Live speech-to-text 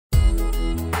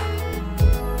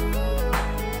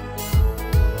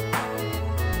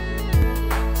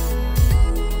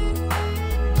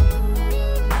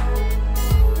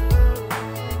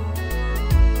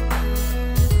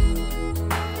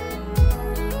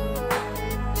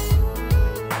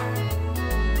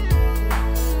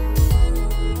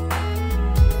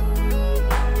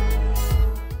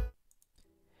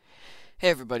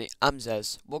everybody, I'm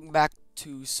Zez. Welcome back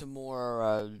to some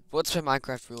more Let's Play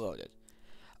Minecraft Reloaded.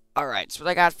 Alright, so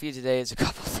what I got for you today is a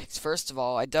couple things. First of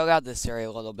all, I dug out this area a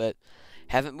little bit.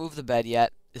 Haven't moved the bed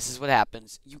yet. This is what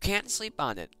happens. You can't sleep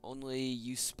on it, only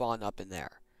you spawn up in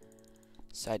there.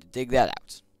 So I had to dig that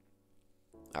out.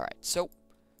 Alright, so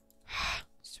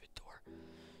stupid door.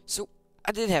 So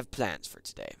I did have plans for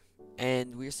today,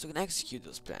 and we're still gonna execute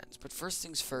those plans. But first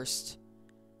things first,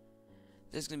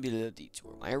 there's going to be a little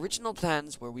detour. My original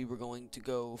plans were we were going to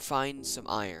go find some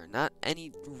iron. Not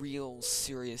any real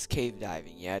serious cave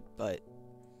diving yet, but,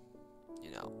 you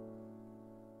know.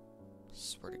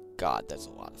 Swear to God, that's a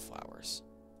lot of flowers.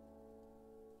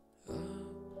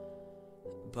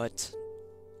 But,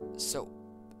 so,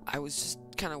 I was just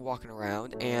kind of walking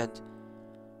around, and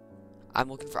I'm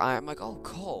looking for iron. I'm like, oh,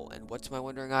 coal. And what's my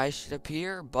wandering eye should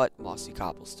appear but mossy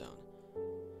cobblestone.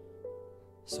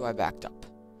 So I backed up.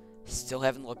 Still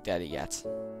haven't looked at it yet.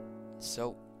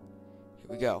 So, here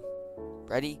we go.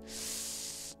 Ready?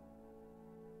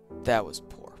 That was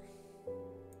poor.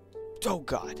 Oh,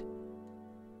 God.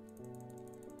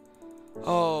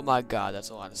 Oh, my God.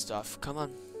 That's a lot of stuff. Come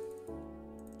on.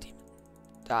 Damn it.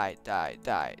 Die, die,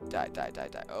 die, die, die, die,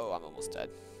 die. Oh, I'm almost dead.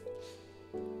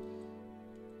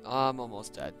 I'm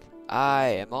almost dead. I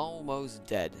am almost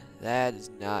dead. That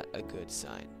is not a good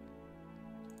sign.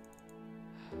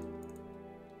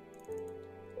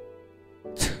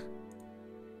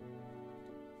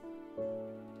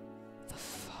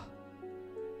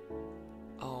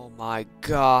 Oh my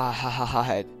God.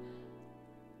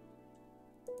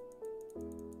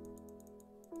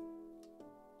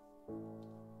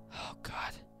 Oh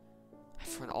God.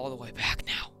 I've run all the way back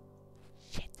now.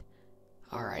 Shit.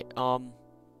 Alright, I'm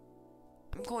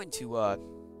going to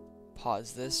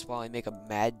pause this while I make a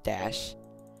mad dash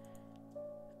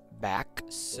back.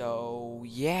 So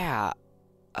yeah.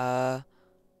 Actually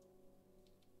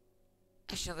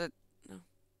no.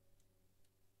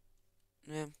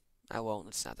 Yeah, I won't,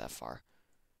 it's not that far.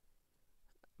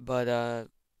 But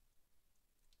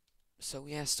so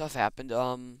yeah, stuff happened.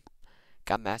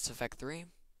 Got Mass Effect 3.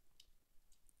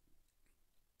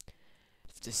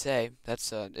 To say,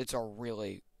 it's a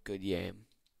really good game.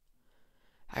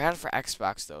 I got it for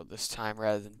Xbox though this time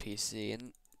rather than PC,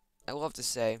 and I will have to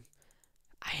say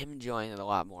I am enjoying it a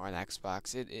lot more on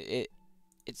Xbox.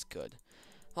 It's good.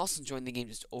 I'm also enjoying the game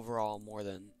just overall more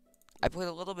than I played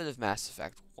a little bit of Mass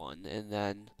Effect 1 and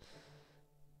then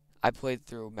I played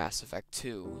through Mass Effect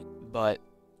 2, but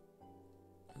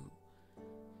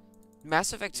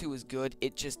Mass Effect 2 was good.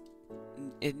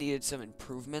 It needed some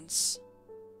improvements.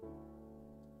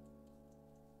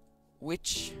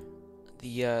 Which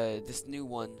this new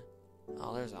one,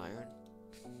 oh, there's iron.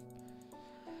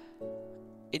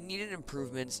 It needed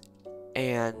improvements,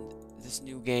 and this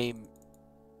new game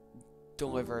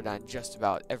delivered on just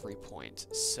about every point.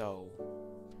 So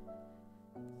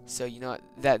you know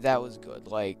that was good.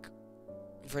 Like,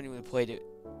 for anyone who played it,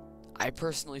 I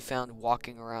personally found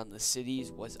walking around the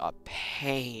cities was a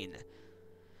pain.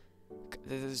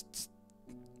 It was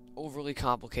overly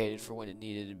complicated for when it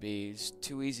needed to be. It's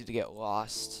too easy to get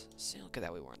lost. See, look at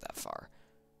that, we weren't that far.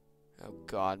 Oh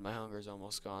God, my hunger's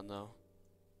almost gone though.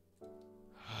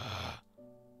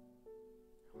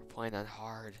 We're playing on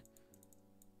hard.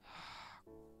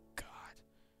 God.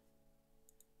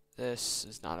 This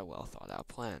is not a well thought out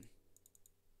plan.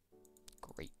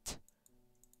 Great.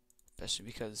 Especially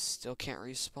because still can't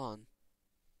respawn.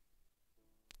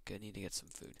 Gonna need to get some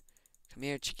food. Come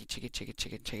here, chicken, chicken, chicken,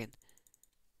 chicken, chicken.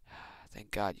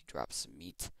 Thank God you dropped some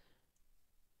meat.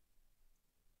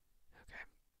 Okay.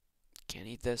 Can't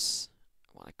eat this.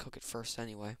 I want to cook it first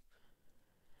anyway.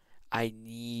 I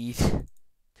need to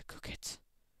cook it.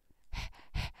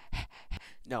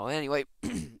 No, anyway.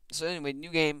 So anyway, new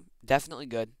game. Definitely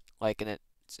good. Liking it.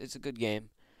 It's a good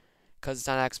game. Because it's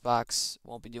on Xbox.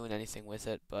 Won't be doing anything with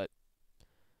it, but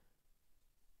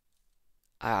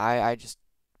I just...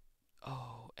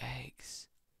 Oh, eggs.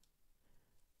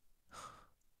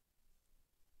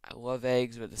 I love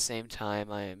eggs, but at the same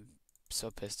time, I am so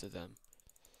pissed at them.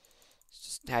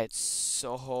 Just had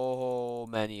so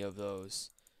many of those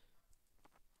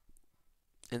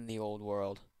in the old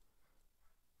world.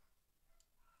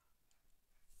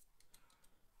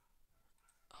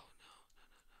 Oh no,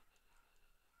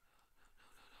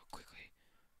 no, quickly.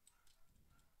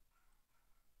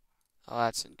 Oh,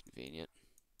 that's inconvenient.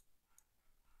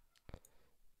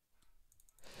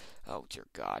 Oh, dear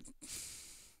God.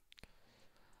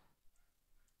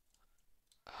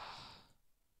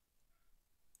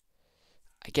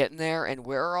 I get in there, and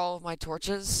where are all of my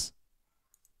torches?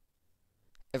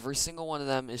 Every single one of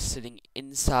them is sitting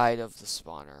inside of the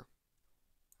spawner.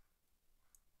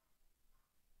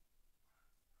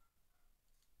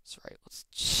 That's right. Let's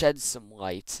shed some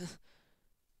light.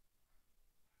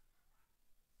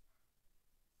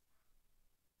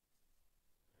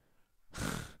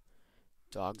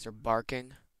 Dogs are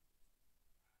barking.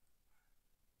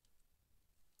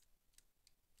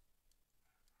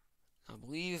 I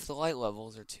believe the light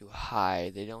levels are too high.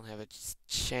 They don't have a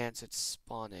chance at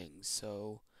spawning,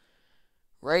 so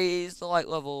raise the light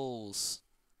levels.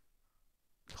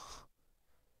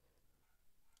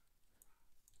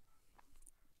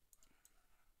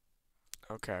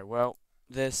 Okay, well,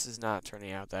 this is not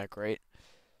turning out that great.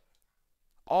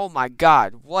 Oh my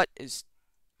god, what is...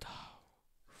 Oh,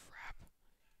 crap.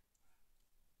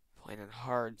 Playing it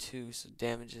hard, too, so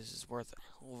damages is worth a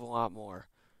hell of a lot more.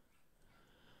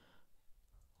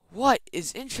 What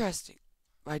is interesting?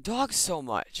 My dog so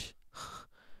much.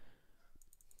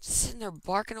 Just sitting there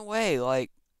barking away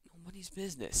like nobody's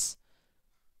business.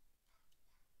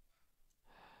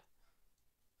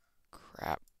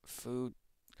 Crap. Food.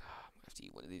 I'm gonna have to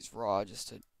eat one of these raw just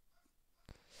to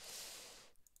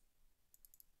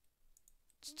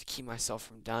keep myself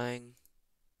from dying.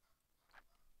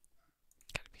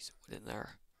 Got a piece of wood in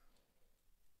there.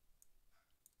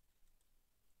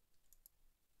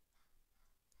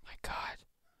 My god.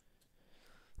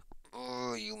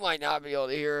 Oh, you might not be able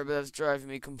to hear it, but that's driving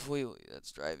me completely.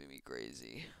 That's driving me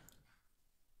crazy.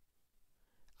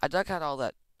 I dug out all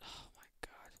that. Oh my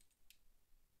god.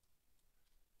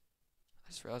 I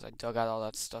just realized I dug out all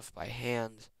that stuff by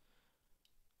hand.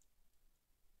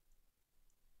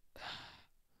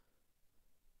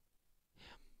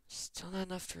 Still not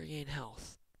enough to regain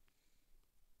health.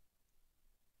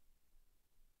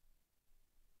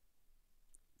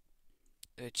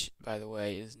 Which, by the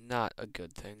way, is not a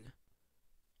good thing.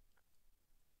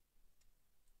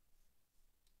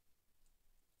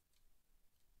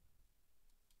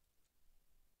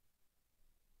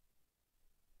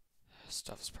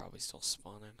 Stuff is probably still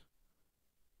spawning.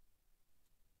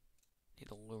 Need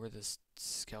to lure this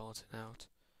skeleton out.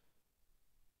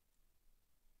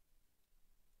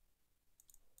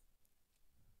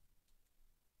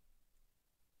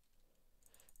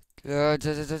 Don't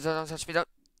touch me, don't.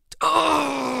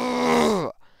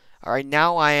 Oh! Alright,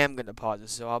 now I am gonna pause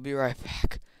this, so I'll be right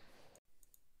back.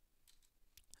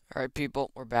 Alright,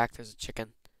 people, we're back. There's a chicken.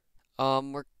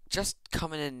 We're just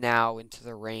coming in now into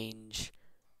the range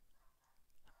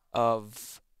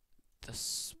of the.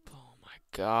 Oh my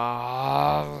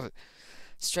god.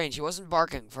 Strange, he wasn't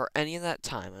barking for any of that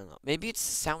time. I don't know. Maybe it's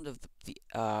the sound of the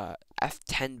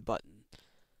F10 button.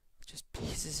 It just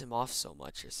pisses him off so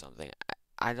much or something.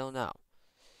 I don't know.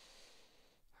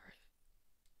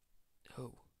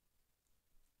 Oh.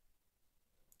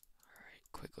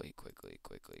 Alright, quickly.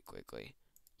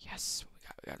 Yes,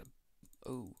 we got a.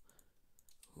 Ooh.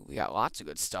 Ooh, we got lots of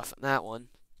good stuff in that one.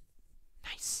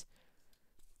 Nice.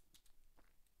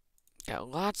 Got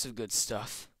lots of good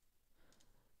stuff.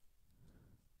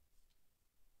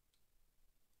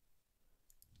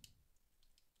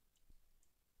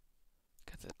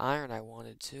 Got the iron I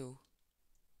wanted too.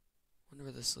 Wonder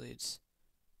where this leads.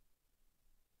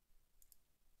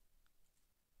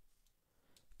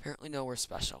 Apparently nowhere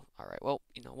special. Alright, well,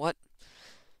 you know what?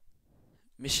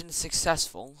 Mission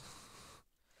successful.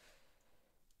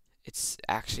 It's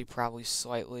actually probably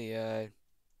slightly,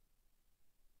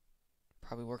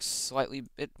 probably works slightly,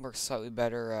 it works slightly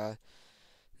better,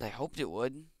 than I hoped it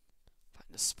would.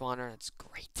 Find a spawner, that's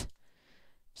great.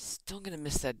 Still gonna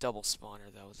miss that double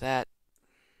spawner, though. That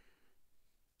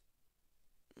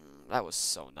was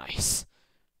so nice.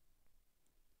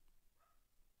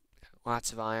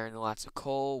 Lots of iron, lots of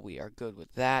coal. We are good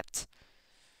with that.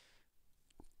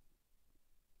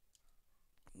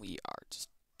 We are just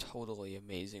totally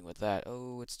amazing with that.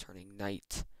 Oh, it's turning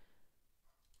night.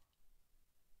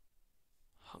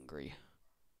 Hungry.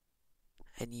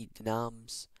 I need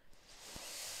noms.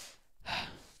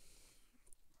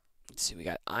 Let's see, we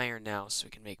got iron now, so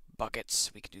we can make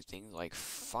buckets. We can do things like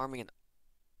farming and...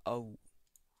 Oh.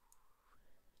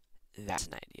 That's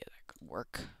an idea that could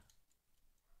work.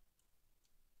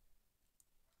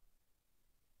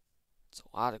 It's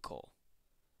a lot of coal.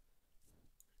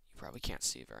 You probably can't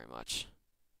see very much.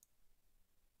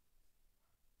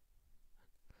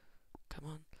 Come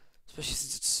on. Especially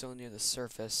since it's so near the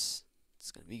surface.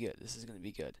 It's gonna be good. This is gonna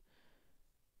be good.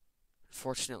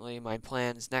 Unfortunately, my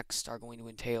plans next are going to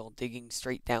entail digging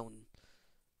straight down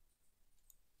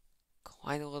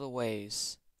quite a little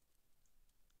ways.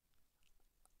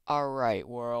 Alright,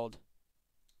 world.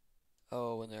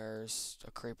 Oh, and there's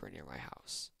a creeper near my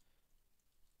house.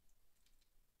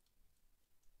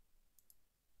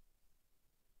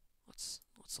 Let's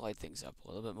light things up a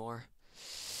little bit more.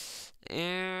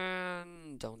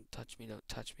 And don't touch me, don't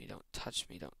touch me, don't touch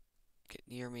me, don't get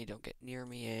near me, don't get near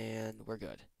me, and we're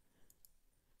good.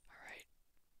 Alright.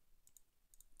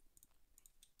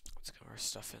 Let's get our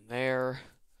stuff in there.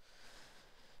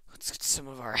 Let's get some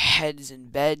of our heads in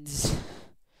beds.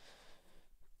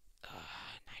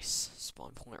 Nice.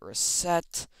 Spawn point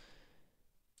reset.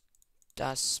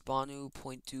 Das spawnu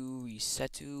pointu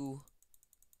resetu.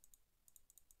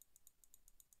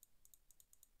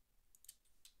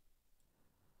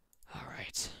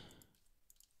 Alright.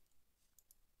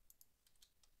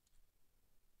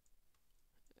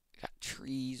 Got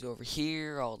trees over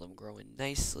here, all of them growing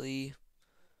nicely.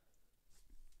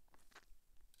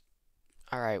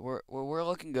 Alright, we're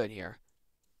looking good here.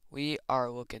 We are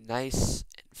looking nice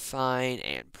and fine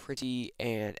and pretty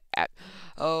and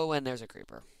oh, and there's a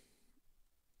creeper.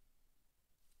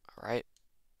 Alright.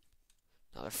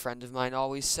 Another friend of mine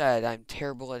always said I'm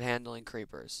terrible at handling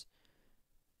creepers.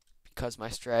 Because my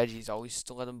strategy is always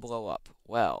to let them blow up.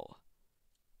 Well.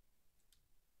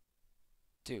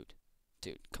 Dude,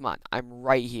 come on. I'm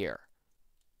right here.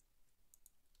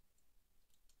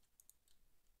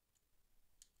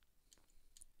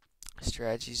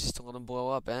 Strategy is just to let them blow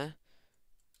up, eh?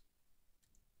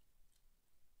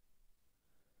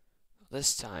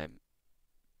 This time,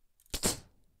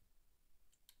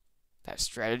 that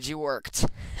strategy worked.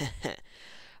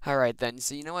 Alright then,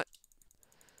 so you know what?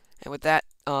 And with that,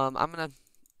 I'm gonna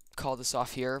call this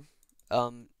off here.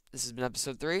 This has been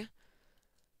episode 3.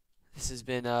 This has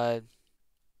been,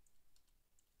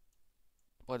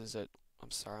 what is it?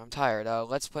 I'm sorry, I'm tired.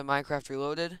 Let's Play Minecraft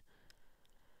Reloaded,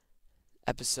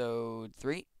 episode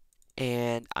 3.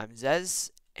 And I'm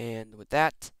Zez, and with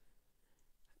that,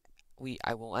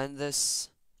 I will end this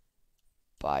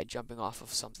by jumping off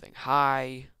of something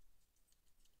high.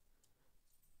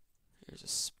 Here's a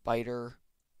spider.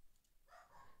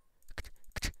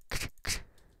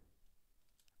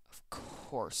 Of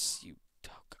course, you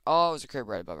dog. Oh, there's a crib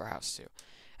right above our house, too.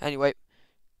 Anyway,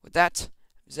 with that,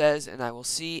 Zez, and I will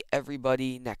see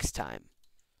everybody next time.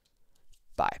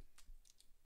 Bye.